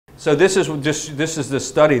So this is the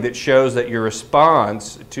study that shows that your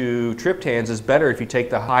response to triptans is better if you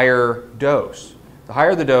take the higher dose. The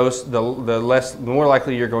higher the dose, the more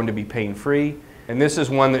likely you're going to be pain-free. And this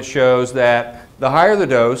is one that shows that the higher the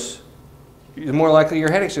dose, the more likely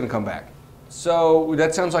your headache's going to come back. So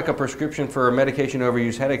that sounds like a prescription for a medication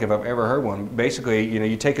overuse headache if I've ever heard one. Basically,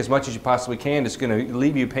 you take as much as you possibly can. It's going to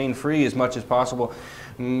leave you pain-free as much as possible,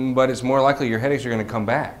 but it's more likely your headaches are going to come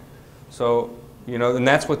back. So, and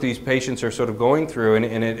that's what these patients are sort of going through, and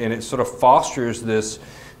it sort of fosters this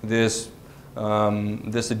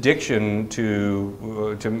addiction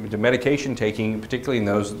to medication taking, particularly in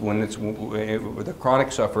those when it's with the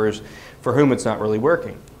chronic sufferers for whom it's not really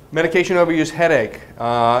working. Medication overuse headache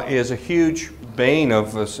is a huge bane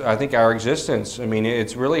of, I think, our existence. I mean,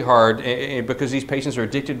 it's really hard because these patients are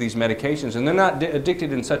addicted to these medications, and they're not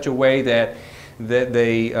addicted in such a way that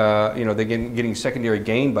they, they're getting secondary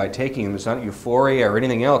gain by taking them. It's not euphoria or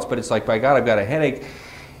anything else, but it's like, by God, I've got a headache.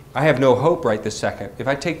 I have no hope right this second. If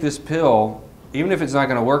I take this pill, even if it's not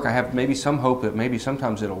going to work, I have maybe some hope that maybe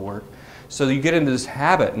sometimes it'll work. So you get into this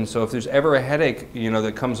habit, and so if there's ever a headache,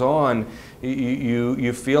 that comes on,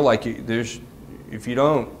 you feel like if you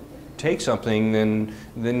don't take something, then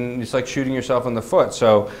it's like shooting yourself in the foot.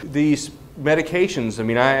 So these medications, I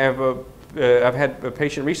mean, I've had a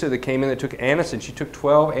patient recently that came in that took Anacin. She took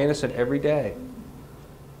 12 Anacin every day.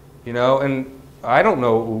 And I don't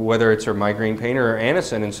know whether it's her migraine pain or her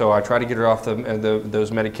Anacin, and so I try to get her off that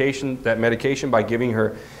medication by giving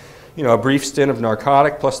her, a brief stint of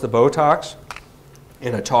narcotic plus the Botox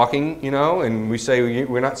and a talking, and we say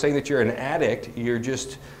we're not saying that you're an addict, you're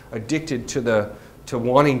just addicted to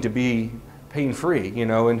wanting to be pain-free,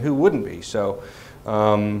 and who wouldn't be? So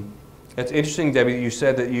it's interesting, Debbie, you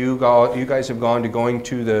said that you guys have going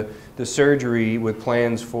to the surgery with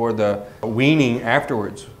plans for the weaning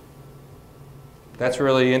afterwards. That's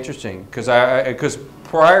really interesting, because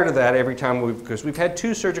prior to that, every time we've had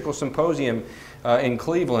 2 surgical symposium in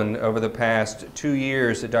Cleveland over the past 2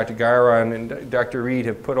 years that Dr. Guyron and Dr. Reed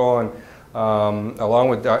have put on, along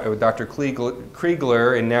with Dr.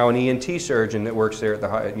 Kriegler, and now an ENT surgeon that works there at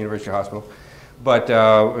the University Hospital. But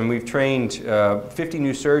and we've trained 50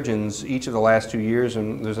 new surgeons each of the last 2 years,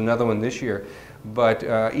 and there's another one this year. But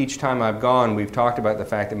each time I've gone, we've talked about the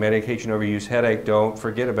fact that medication overuse headache, don't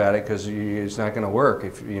forget about it, because it's not going to work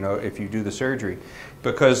if you do the surgery,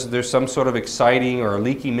 because there's some sort of exciting or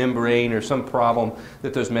leaky membrane or some problem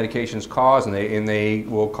that those medications cause, and they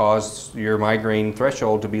will cause your migraine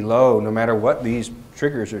threshold to be low no matter what these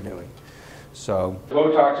triggers are doing. So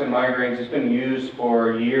Botox and migraines has been used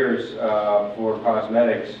for years for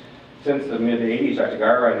cosmetics. Since the mid-'80s, Dr.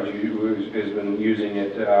 Guyron has been using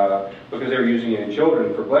it because they were using it in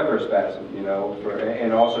children for blepharospasm,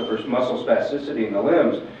 and also for muscle spasticity in the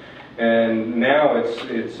limbs. And now it's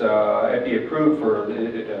FDA approved for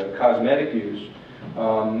cosmetic use.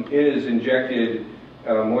 It is injected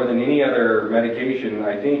more than any other medication,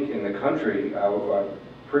 I think, in the country. I'm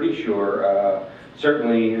pretty sure.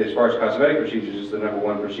 Certainly, as far as cosmetic procedures, it's the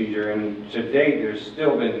 #1 procedure. And to date, there's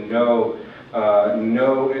still been no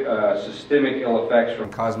systemic ill effects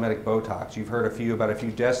from cosmetic Botox. You've heard about a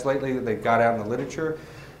few deaths lately that they've got out in the literature,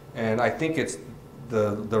 and I think it's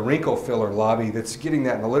the wrinkle filler lobby that's getting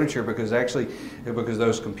that in the literature, because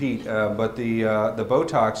those compete. But the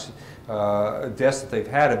Botox deaths that they've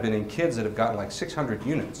had have been in kids that have gotten like 600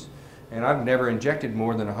 units. And I've never injected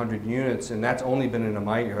more than 100 units, and that's only been in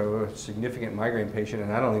a significant migraine patient,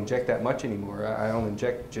 and I don't inject that much anymore. I only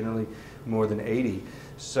inject generally more than 80.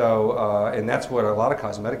 So, and that's what a lot of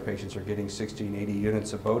cosmetic patients are getting, 60 and 80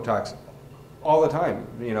 units of Botox all the time,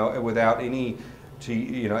 without any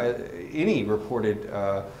reported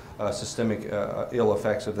systemic ill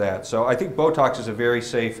effects of that. So I think Botox is a very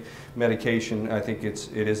safe medication. I think it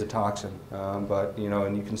is a toxin, but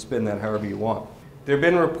and you can spin that however you want. There have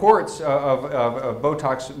been reports of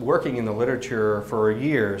Botox working in the literature for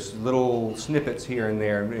years, little snippets here and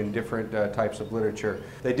there in different types of literature.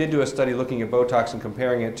 They did do a study looking at Botox and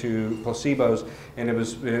comparing it to placebos, and it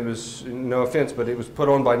was no offense, but it was put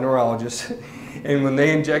on by neurologists. And when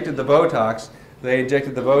they injected the Botox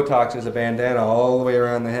as a bandana all the way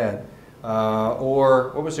around the head.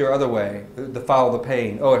 Or what was your other way? Follow the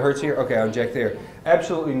pain. Oh, it hurts here? Okay, I'll inject there.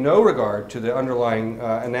 Absolutely no regard to the underlying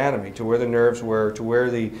anatomy, to where the nerves were, to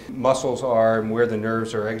where the muscles are, and where the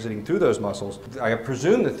nerves are exiting through those muscles. I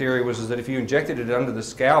presume the theory was that if you injected it under the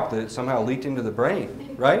scalp, that it somehow leaked into the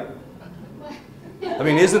brain, right? I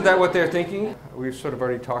mean, isn't that what they're thinking? We've sort of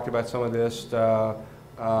already talked about some of this.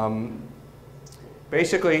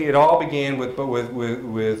 Basically, it all began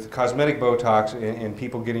with cosmetic Botox and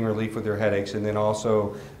people getting relief with their headaches, and then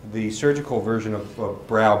also the surgical version of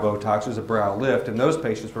brow Botox is a brow lift, and those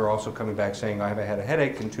patients were also coming back saying, I haven't had a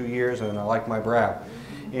headache in 2 years and I like my brow.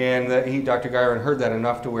 And Dr. Guyron heard that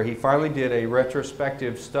enough to where he finally did a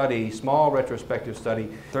retrospective study, small retrospective study,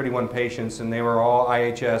 31 patients, and they were all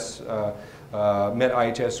IHS, met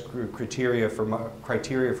IHS criteria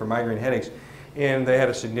for migraine headaches. And they had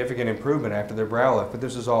a significant improvement after their brow lift, but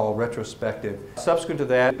this is all retrospective. Subsequent to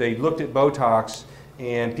that, they looked at Botox,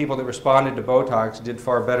 and people that responded to Botox did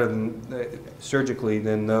far better surgically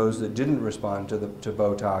than those that didn't respond to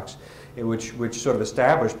Botox, which sort of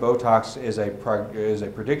established Botox as a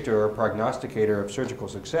predictor or prognosticator of surgical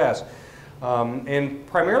success. And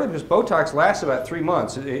primarily because Botox lasts about 3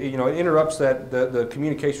 months. It interrupts the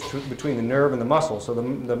communication between the nerve and the muscle, so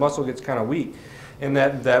the muscle gets kind of weak. And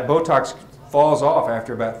that Botox falls off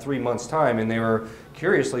after about 3 months' time, and they were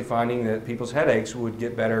curiously finding that people's headaches would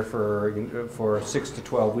get better for 6 to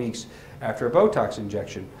 12 weeks after a Botox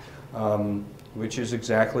injection, which is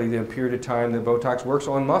exactly the period of time that Botox works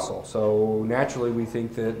on muscle. So naturally we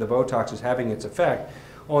think that the Botox is having its effect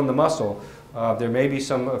on the muscle. There may be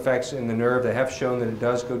some effects in the nerve. They have shown that it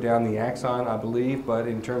does go down the axon, I believe, but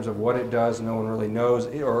in terms of what it does, no one really knows,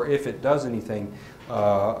 or if it does anything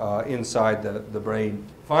inside the brain.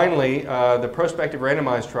 Finally, the prospective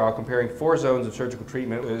randomized trial comparing 4 zones of surgical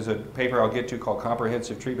treatment is a paper I'll get to called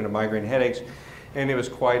Comprehensive Treatment of Migraine Headaches, and it was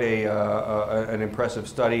quite an impressive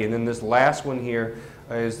study. And then this last one here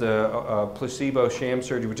is the placebo sham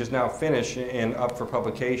surgery, which is now finished and up for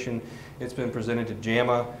publication. It's been presented to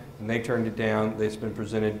JAMA, and they turned it down. It's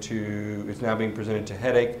now being presented to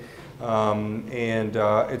Headache, and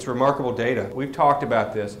it's remarkable data. We've talked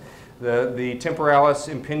about this. The temporalis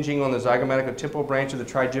impinging on the zygomaticotemporal branch of the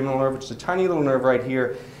trigeminal nerve, which is a tiny little nerve right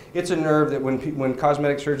here. It's a nerve that when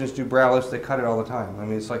cosmetic surgeons do brow lifts, they cut it all the time. I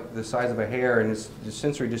mean, it's like the size of a hair, and its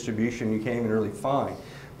sensory distribution you can't even really find.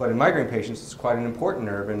 But in migraine patients, it's quite an important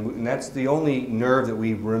nerve, and that's the only nerve that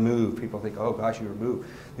we remove. People think, oh gosh, you remove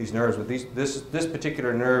these nerves. But this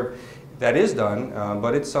particular nerve, that is done,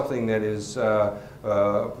 but it's something that is,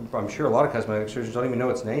 I'm sure a lot of cosmetic surgeons don't even know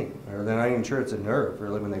its name, or they're not even sure it's a nerve,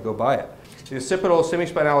 really, when they go by it. The occipital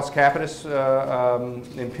semispinalis capitis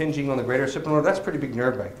impinging on the greater occipital nerve, that's a pretty big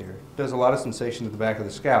nerve back there. It does a lot of sensation at the back of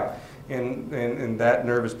the scalp, and that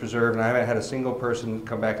nerve is preserved, and I haven't had a single person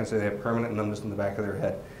come back and say they have permanent numbness in the back of their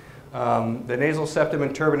head. The nasal septum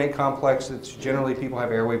and turbinate complex, it's generally people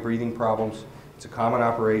have airway breathing problems. It's a common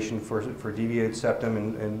operation for deviated septum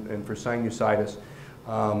and for sinusitis.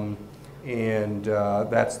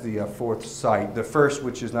 That's the 4th site. The first,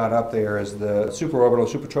 which is not up there, is the supraorbital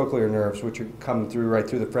supratrochlear nerves, which are coming through right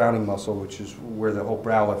through the frowning muscle, which is where the whole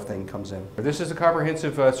brow lift thing comes in. This is a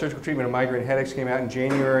comprehensive surgical treatment of migraine headaches. Came out in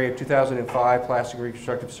January of 2005, plastic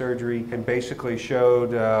reconstructive surgery, and basically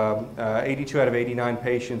showed 82 out of 89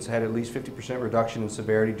 patients had at least 50% reduction in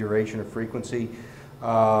severity, duration, or frequency.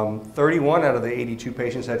 31 out of the 82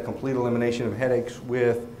 patients had complete elimination of headaches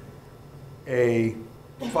with a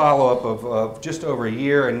follow-up of just over a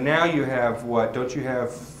year, and now you have what? Don't you have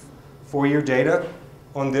 4-year data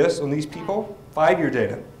on these people? 5-year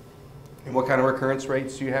data. And what kind of recurrence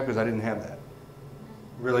rates do you have? Because I didn't have that.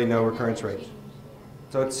 Really no recurrence rates.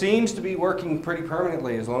 So it seems to be working pretty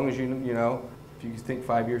permanently, as long as if you think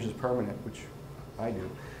 5 years is permanent, which I do.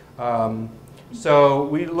 So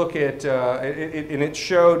we look at, and it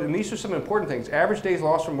showed, and these are some important things, average days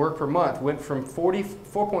lost from work per month went from 4.4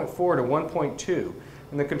 to 1.2,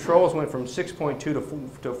 and the controls went from 6.2 to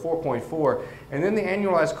 4.4, and then the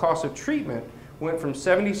annualized cost of treatment went from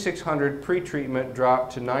 $7,600 pre-treatment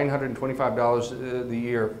dropped to $925 the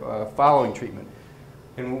year following treatment.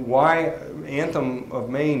 And why Anthem of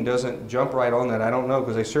Maine doesn't jump right on that, I don't know,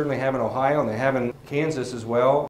 because they certainly have in Ohio and they have in Kansas as well.